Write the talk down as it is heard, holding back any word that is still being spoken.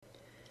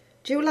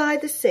July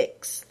the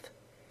 6th,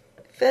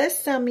 1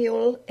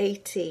 Samuel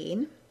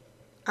 18,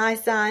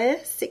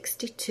 Isaiah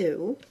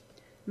 62,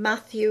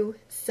 Matthew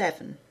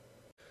 7.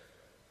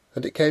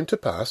 And it came to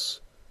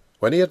pass,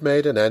 when he had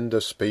made an end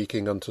of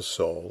speaking unto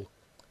Saul,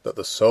 that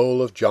the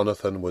soul of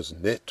Jonathan was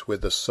knit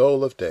with the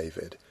soul of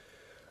David,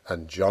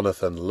 and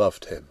Jonathan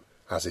loved him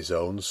as his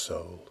own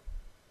soul.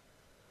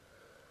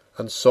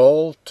 And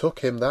Saul took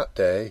him that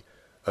day,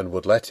 and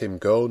would let him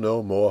go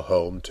no more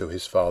home to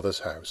his father's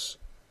house.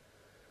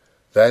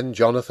 Then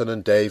Jonathan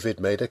and David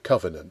made a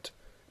covenant,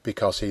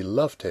 because he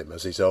loved him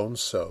as his own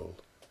soul.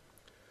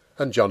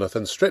 And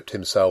Jonathan stripped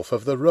himself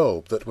of the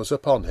robe that was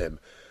upon him,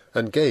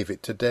 and gave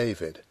it to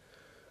David,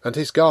 and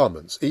his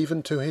garments,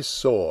 even to his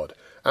sword,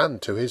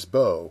 and to his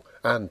bow,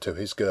 and to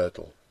his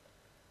girdle.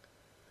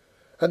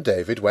 And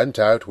David went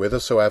out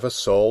whithersoever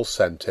Saul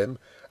sent him,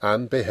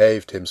 and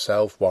behaved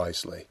himself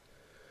wisely.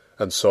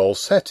 And Saul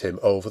set him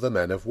over the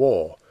men of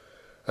war,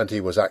 and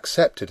he was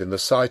accepted in the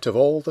sight of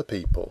all the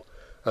people,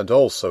 and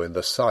also in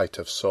the sight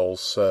of Saul's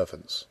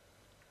servants.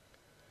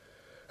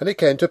 And it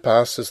came to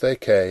pass, as they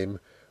came,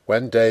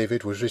 when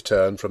David was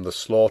returned from the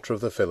slaughter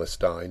of the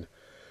Philistine,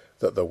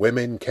 that the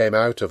women came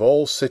out of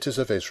all cities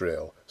of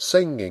Israel,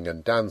 singing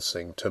and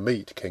dancing, to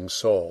meet King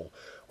Saul,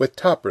 with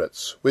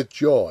tabrets, with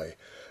joy,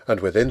 and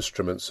with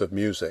instruments of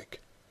music.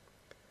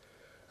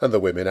 And the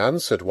women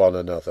answered one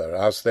another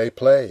as they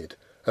played,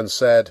 and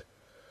said,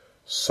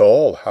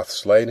 Saul hath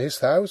slain his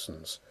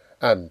thousands,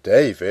 and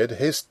David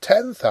his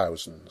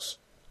 10,000s.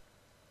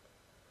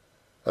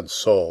 And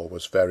Saul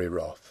was very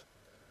wroth,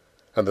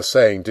 and the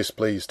saying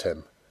displeased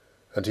him,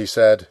 and he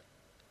said,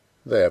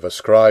 They have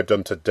ascribed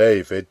unto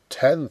David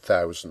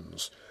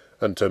 10,000s,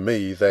 and to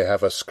me they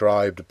have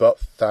ascribed but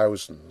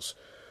thousands,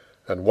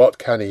 and what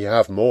can he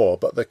have more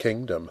but the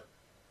kingdom?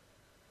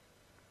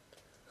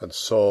 And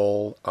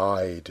Saul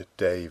eyed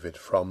David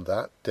from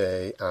that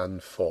day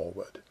and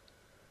forward.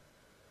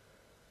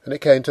 And it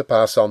came to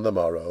pass on the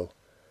morrow,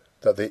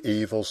 that the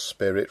evil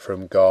spirit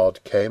from God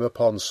came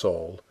upon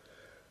Saul,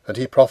 and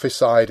he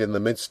prophesied in the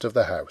midst of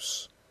the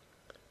house.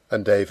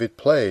 And David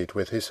played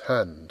with his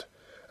hand,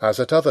 as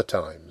at other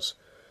times,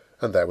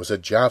 and there was a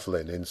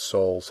javelin in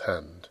Saul's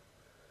hand.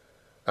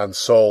 And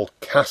Saul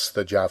cast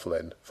the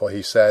javelin, for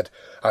he said,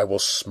 I will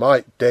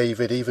smite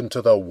David even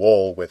to the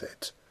wall with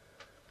it.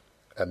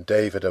 And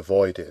David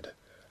avoided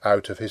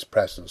out of his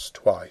presence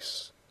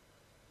twice.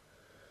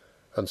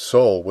 And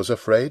Saul was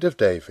afraid of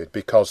David,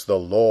 because the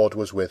Lord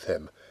was with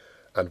him,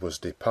 and was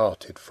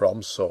departed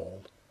from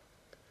Saul.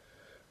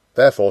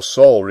 Therefore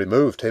Saul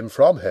removed him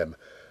from him,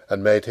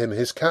 and made him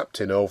his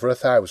captain over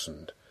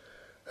 1,000.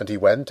 And he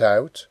went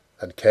out,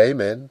 and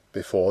came in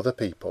before the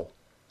people.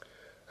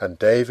 And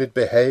David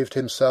behaved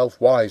himself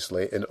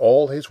wisely in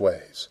all his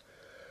ways,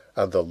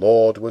 and the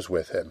Lord was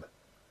with him.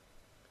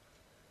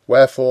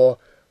 Wherefore,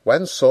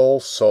 when Saul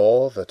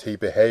saw that he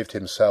behaved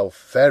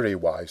himself very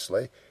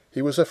wisely,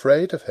 he was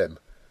afraid of him.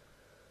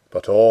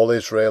 But all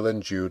Israel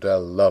and Judah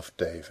loved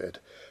David,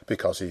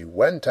 because he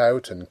went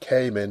out and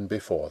came in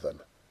before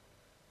them.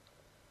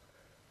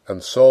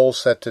 And Saul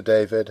said to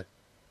David,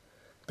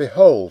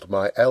 Behold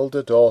my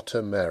elder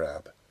daughter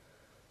Merab.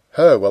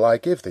 Her will I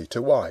give thee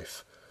to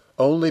wife.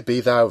 Only be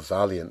thou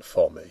valiant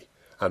for me,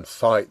 and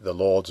fight the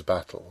Lord's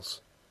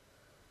battles.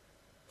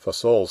 For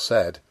Saul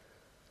said,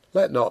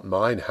 Let not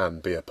mine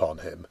hand be upon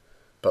him,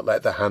 but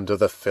let the hand of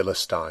the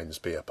Philistines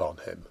be upon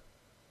him.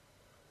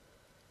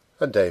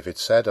 And David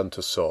said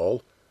unto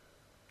Saul,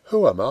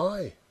 Who am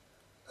I?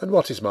 And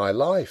what is my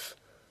life,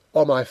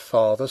 or my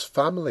father's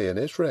family in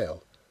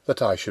Israel,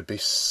 that I should be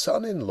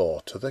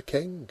son-in-law to the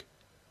king?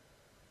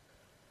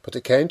 But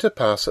it came to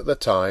pass at the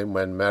time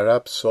when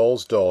Merab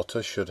Saul's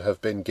daughter should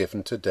have been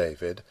given to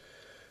David,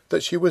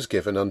 that she was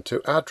given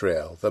unto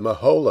Adriel the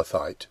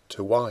Maholathite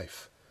to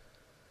wife.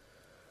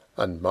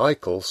 And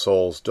Michal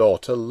Saul's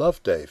daughter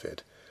loved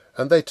David,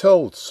 and they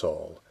told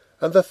Saul,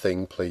 and the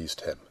thing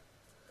pleased him.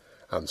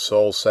 And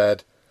Saul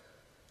said,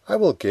 I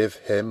will give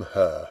him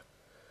her,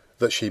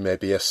 that she may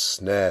be a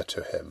snare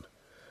to him,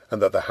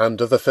 and that the hand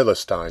of the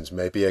Philistines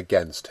may be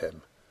against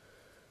him.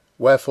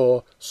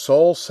 Wherefore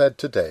Saul said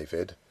to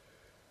David,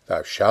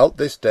 Thou shalt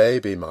this day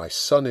be my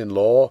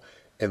son-in-law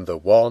in the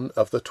one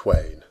of the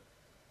twain.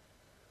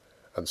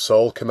 And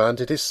Saul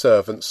commanded his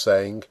servants,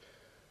 saying,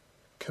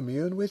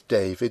 Commune with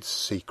David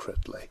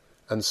secretly,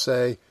 and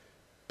say,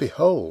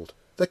 Behold,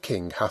 the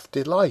king hath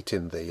delight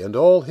in thee, and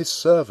all his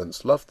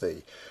servants love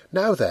thee.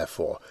 Now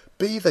therefore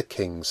be the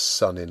king's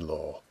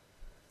son-in-law.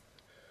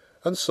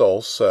 And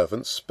Saul's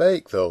servants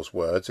spake those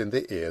words in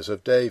the ears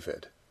of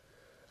David.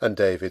 And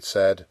David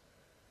said,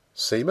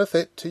 Seemeth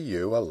it to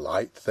you a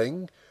light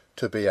thing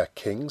to be a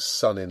king's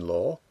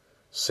son-in-law,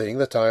 seeing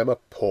that I am a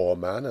poor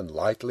man and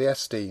lightly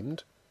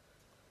esteemed?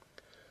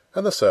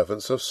 And the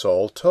servants of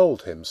Saul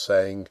told him,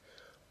 saying,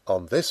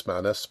 On this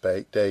manner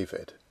spake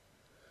David.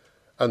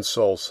 And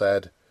Saul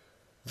said,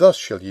 Thus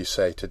shall ye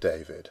say to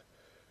David,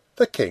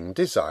 The king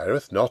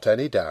desireth not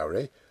any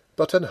dowry,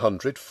 but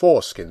 100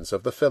 foreskins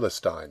of the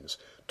Philistines,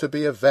 to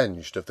be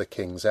avenged of the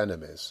king's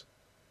enemies.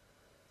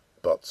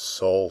 But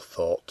Saul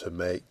thought to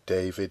make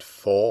David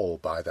fall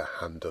by the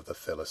hand of the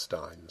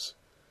Philistines.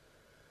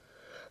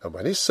 And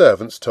when his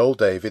servants told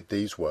David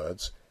these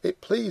words,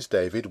 it pleased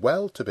David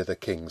well to be the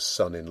king's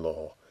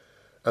son-in-law,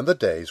 and the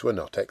days were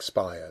not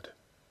expired.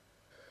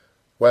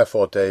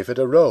 Wherefore David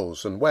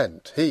arose and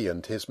went, he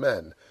and his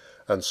men,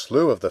 and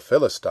slew of the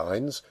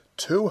Philistines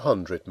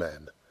 200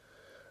 men.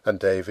 And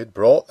David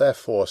brought their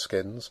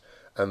foreskins,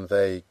 and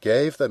they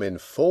gave them in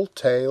full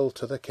tale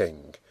to the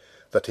king,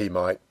 that he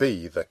might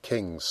be the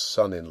king's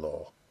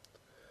son-in-law.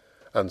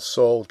 And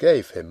Saul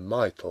gave him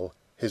Michal,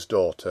 his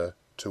daughter,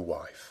 to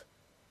wife.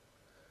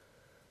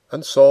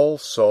 And Saul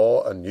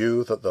saw and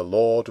knew that the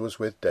Lord was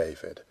with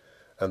David,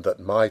 and that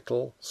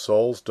Michal,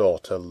 Saul's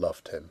daughter,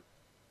 loved him.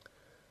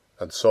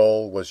 And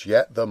Saul was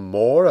yet the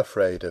more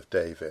afraid of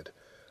David,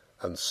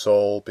 and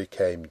Saul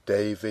became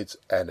David's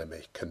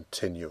enemy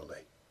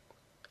continually.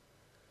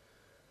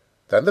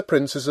 Then the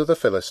princes of the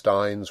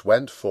Philistines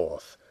went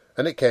forth,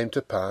 and it came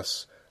to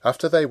pass,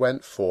 after they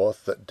went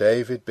forth, that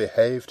David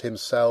behaved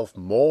himself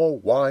more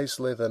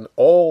wisely than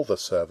all the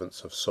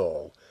servants of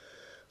Saul,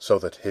 so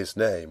that his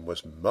name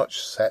was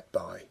much set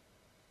by.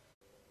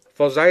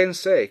 For Zion's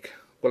sake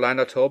will I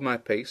not hold my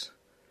peace,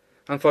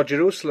 and for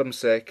Jerusalem's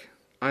sake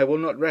I will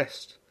not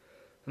rest,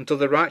 until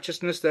the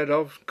righteousness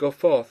thereof go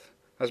forth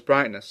as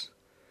brightness,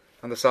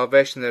 and the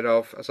salvation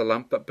thereof as a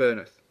lamp that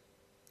burneth.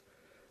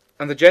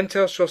 And the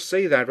Gentiles shall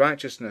see thy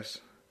righteousness,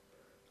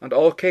 and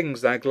all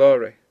kings thy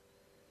glory,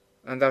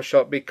 and thou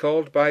shalt be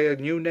called by a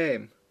new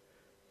name,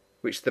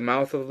 which the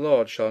mouth of the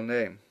Lord shall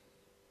name.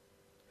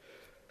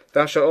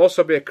 Thou shalt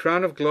also be a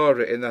crown of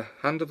glory in the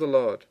hand of the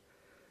Lord,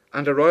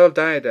 and a royal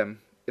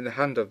diadem in the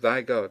hand of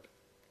thy God.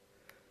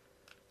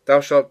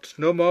 Thou shalt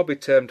no more be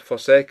termed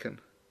forsaken,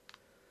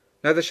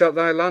 neither shall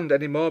thy land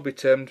any more be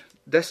termed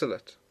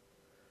desolate,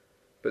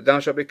 but thou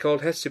shalt be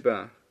called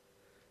Hephzibah,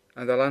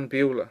 and thy land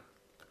Beulah.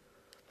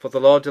 For the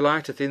Lord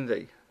delighteth in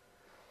thee,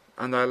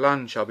 and thy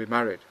land shall be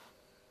married.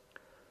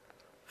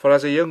 For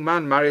as a young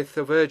man marrieth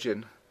a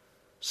virgin,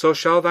 so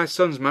shall thy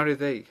sons marry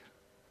thee.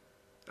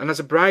 And as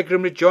a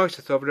bridegroom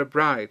rejoiceth over a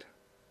bride,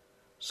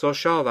 so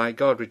shall thy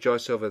God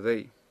rejoice over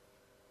thee.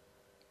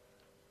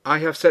 I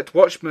have set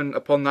watchmen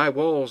upon thy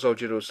walls, O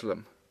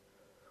Jerusalem,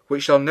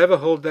 which shall never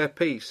hold their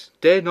peace,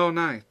 day nor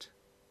night.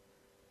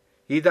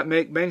 Ye that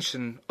make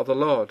mention of the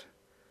Lord,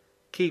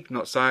 keep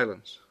not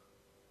silence,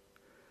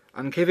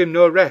 and give him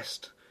no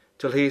rest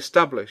till he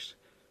establish,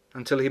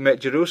 until he make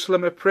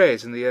Jerusalem a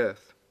praise in the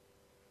earth.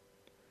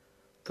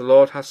 The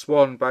Lord hath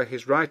sworn by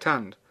his right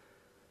hand,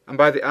 and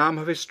by the arm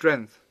of his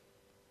strength.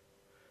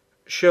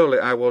 Surely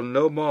I will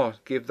no more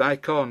give thy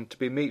corn to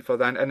be meat for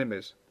thine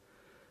enemies,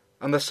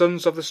 and the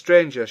sons of the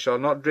stranger shall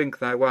not drink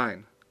thy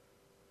wine,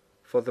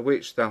 for the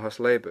which thou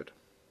hast laboured.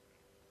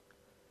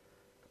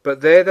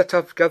 But they that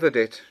have gathered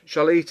it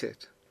shall eat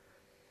it,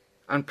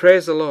 and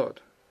praise the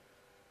Lord,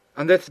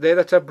 and they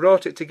that have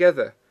brought it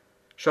together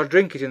shall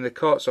drink it in the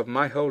courts of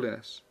my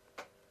holiness.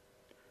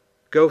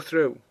 Go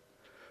through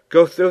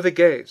the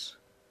gates,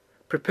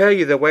 prepare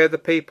ye the way of the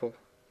people.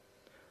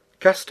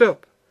 Cast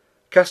up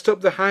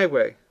the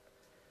highway,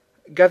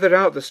 gather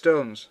out the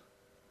stones,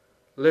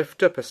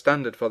 lift up a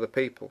standard for the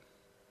people.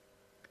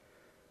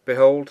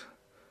 Behold,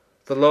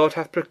 the Lord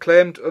hath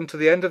proclaimed unto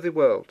the end of the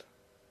world.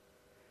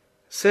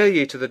 Say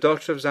ye to the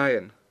daughter of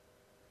Zion,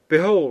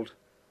 Behold,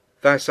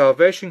 thy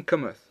salvation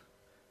cometh.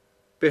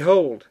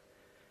 Behold,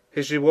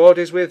 his reward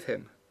is with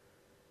him,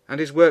 and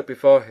his work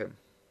before him.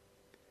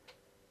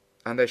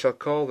 And they shall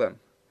call them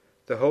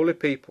the holy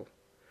people,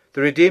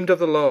 the redeemed of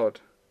the Lord,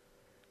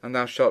 and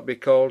thou shalt be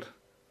called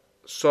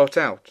sought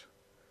out,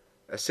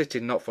 a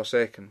city not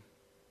forsaken.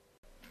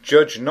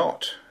 Judge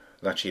not,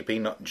 that ye be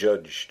not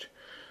judged.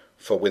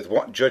 For with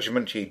what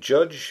judgment ye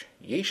judge,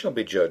 ye shall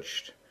be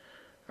judged,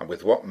 and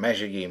with what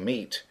measure ye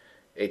mete,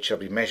 it shall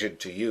be measured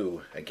to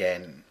you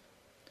again.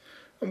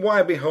 And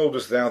why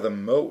beholdest thou the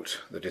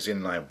mote that is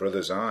in thy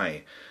brother's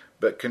eye,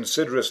 but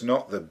considerest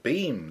not the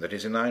beam that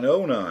is in thine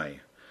own eye?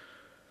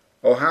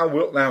 Or how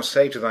wilt thou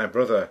say to thy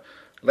brother,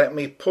 Let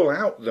me pull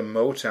out the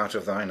mote out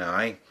of thine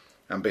eye,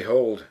 and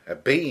behold, a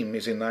beam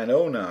is in thine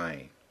own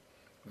eye?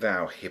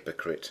 Thou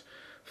hypocrite,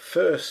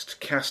 first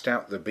cast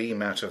out the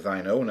beam out of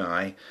thine own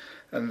eye,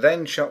 and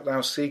then shalt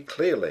thou see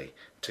clearly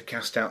to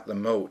cast out the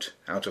mote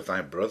out of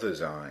thy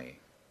brother's eye.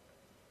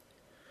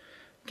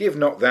 Give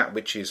not that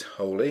which is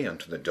holy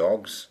unto the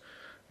dogs,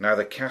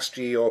 neither cast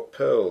ye your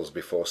pearls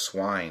before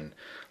swine,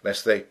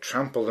 lest they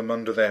trample them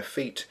under their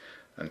feet,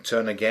 and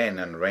turn again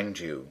and rend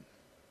you.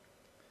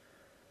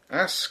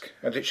 Ask,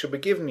 and it shall be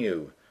given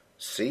you.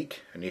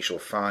 Seek, and ye shall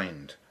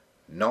find.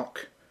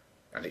 Knock,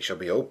 and it shall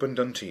be opened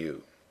unto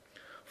you.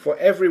 For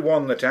every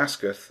one that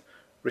asketh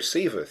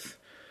receiveth,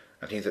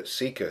 and he that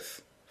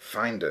seeketh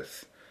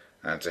findeth,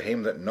 and to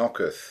him that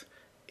knocketh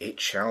it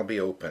shall be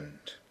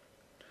opened.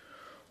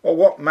 Or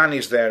what man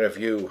is there of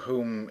you,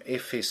 whom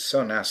if his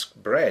son ask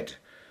bread,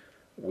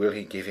 will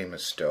he give him a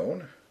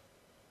stone?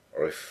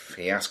 Or if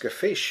he ask a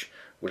fish,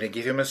 will he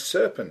give him a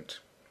serpent?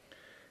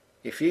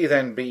 If ye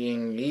then,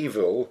 being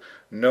evil,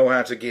 know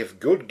how to give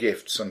good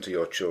gifts unto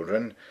your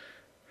children,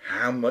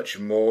 how much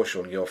more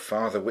shall your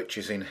Father which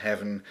is in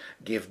heaven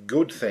give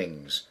good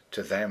things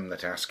to them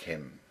that ask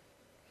him?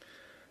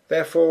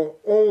 Therefore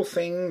all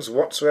things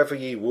whatsoever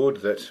ye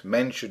would that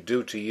men should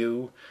do to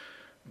you,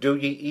 do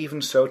ye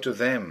even so to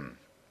them,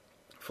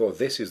 for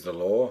this is the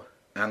law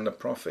and the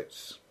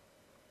prophets.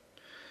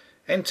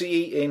 Enter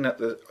ye in at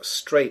the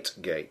strait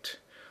gate,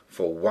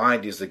 for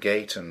wide is the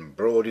gate, and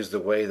broad is the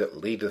way that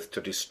leadeth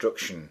to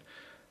destruction,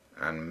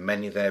 and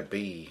many there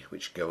be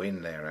which go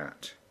in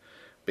thereat.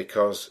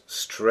 Because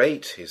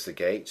strait is the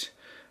gate,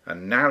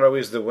 and narrow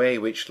is the way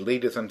which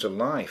leadeth unto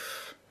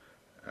life,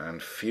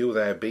 and few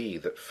there be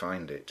that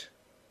find it.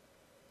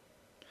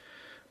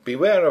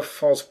 Beware of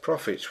false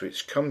prophets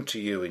which come to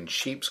you in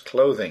sheep's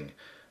clothing,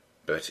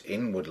 but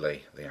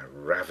inwardly they are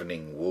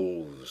ravening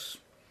wolves.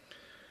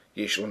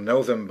 Ye shall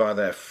know them by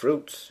their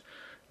fruits.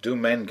 Do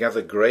men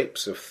gather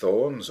grapes of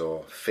thorns,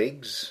 or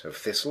figs of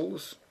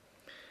thistles?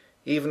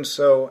 Even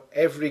so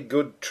every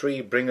good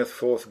tree bringeth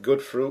forth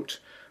good fruit,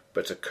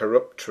 but a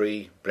corrupt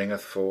tree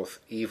bringeth forth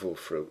evil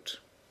fruit.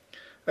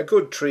 A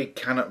good tree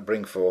cannot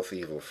bring forth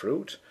evil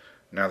fruit,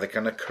 neither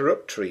can a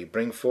corrupt tree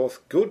bring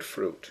forth good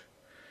fruit.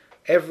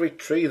 Every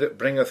tree that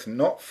bringeth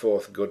not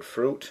forth good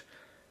fruit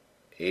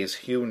is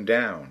hewn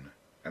down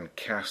and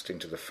cast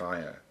into the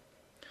fire.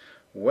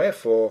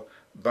 Wherefore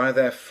by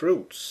their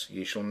fruits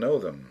ye shall know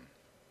them.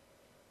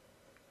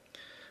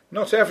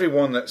 Not every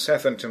one that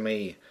saith unto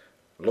me,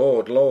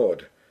 Lord,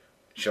 Lord,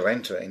 shall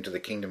enter into the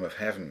kingdom of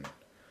heaven,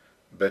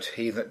 but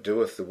he that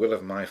doeth the will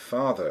of my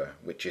Father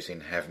which is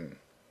in heaven.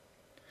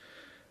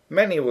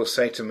 Many will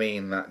say to me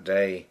in that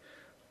day,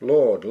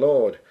 Lord,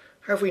 Lord,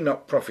 have we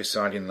not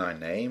prophesied in thy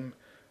name,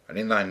 and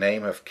in thy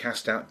name have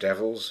cast out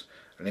devils,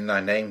 and in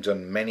thy name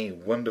done many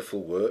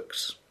wonderful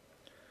works?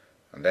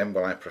 And then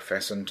will I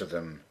profess unto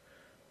them,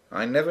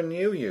 I never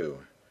knew you.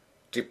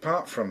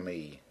 Depart from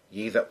me,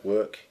 ye that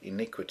work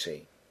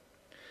iniquity.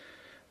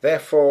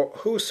 Therefore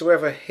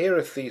whosoever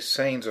heareth these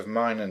sayings of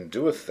mine and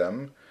doeth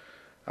them,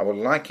 I will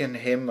liken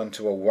him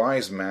unto a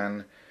wise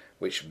man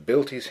which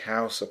built his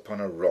house upon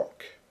a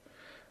rock.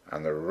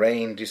 And the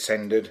rain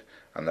descended,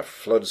 and the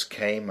floods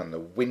came, and the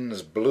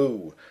winds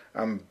blew,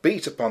 and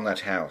beat upon that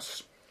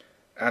house.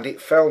 And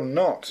it fell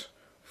not,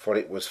 for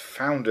it was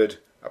founded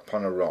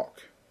upon a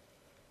rock.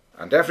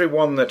 And every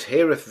one that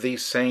heareth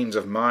these sayings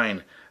of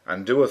mine,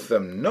 and doeth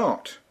them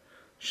not,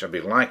 shall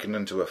be likened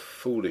unto a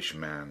foolish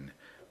man,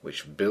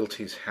 which built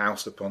his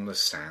house upon the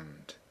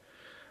sand.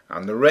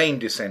 And the rain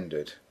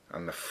descended,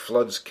 and the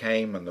floods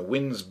came, and the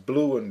winds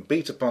blew and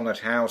beat upon that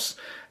house,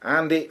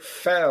 and it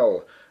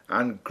fell,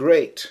 and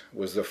great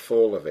was the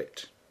fall of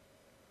it.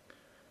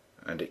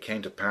 And it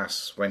came to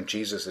pass, when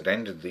Jesus had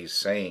ended these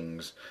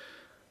sayings,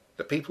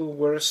 the people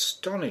were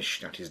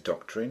astonished at his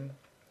doctrine,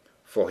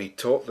 for he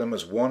taught them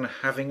as one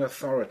having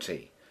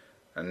authority,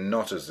 and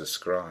not as the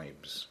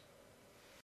scribes.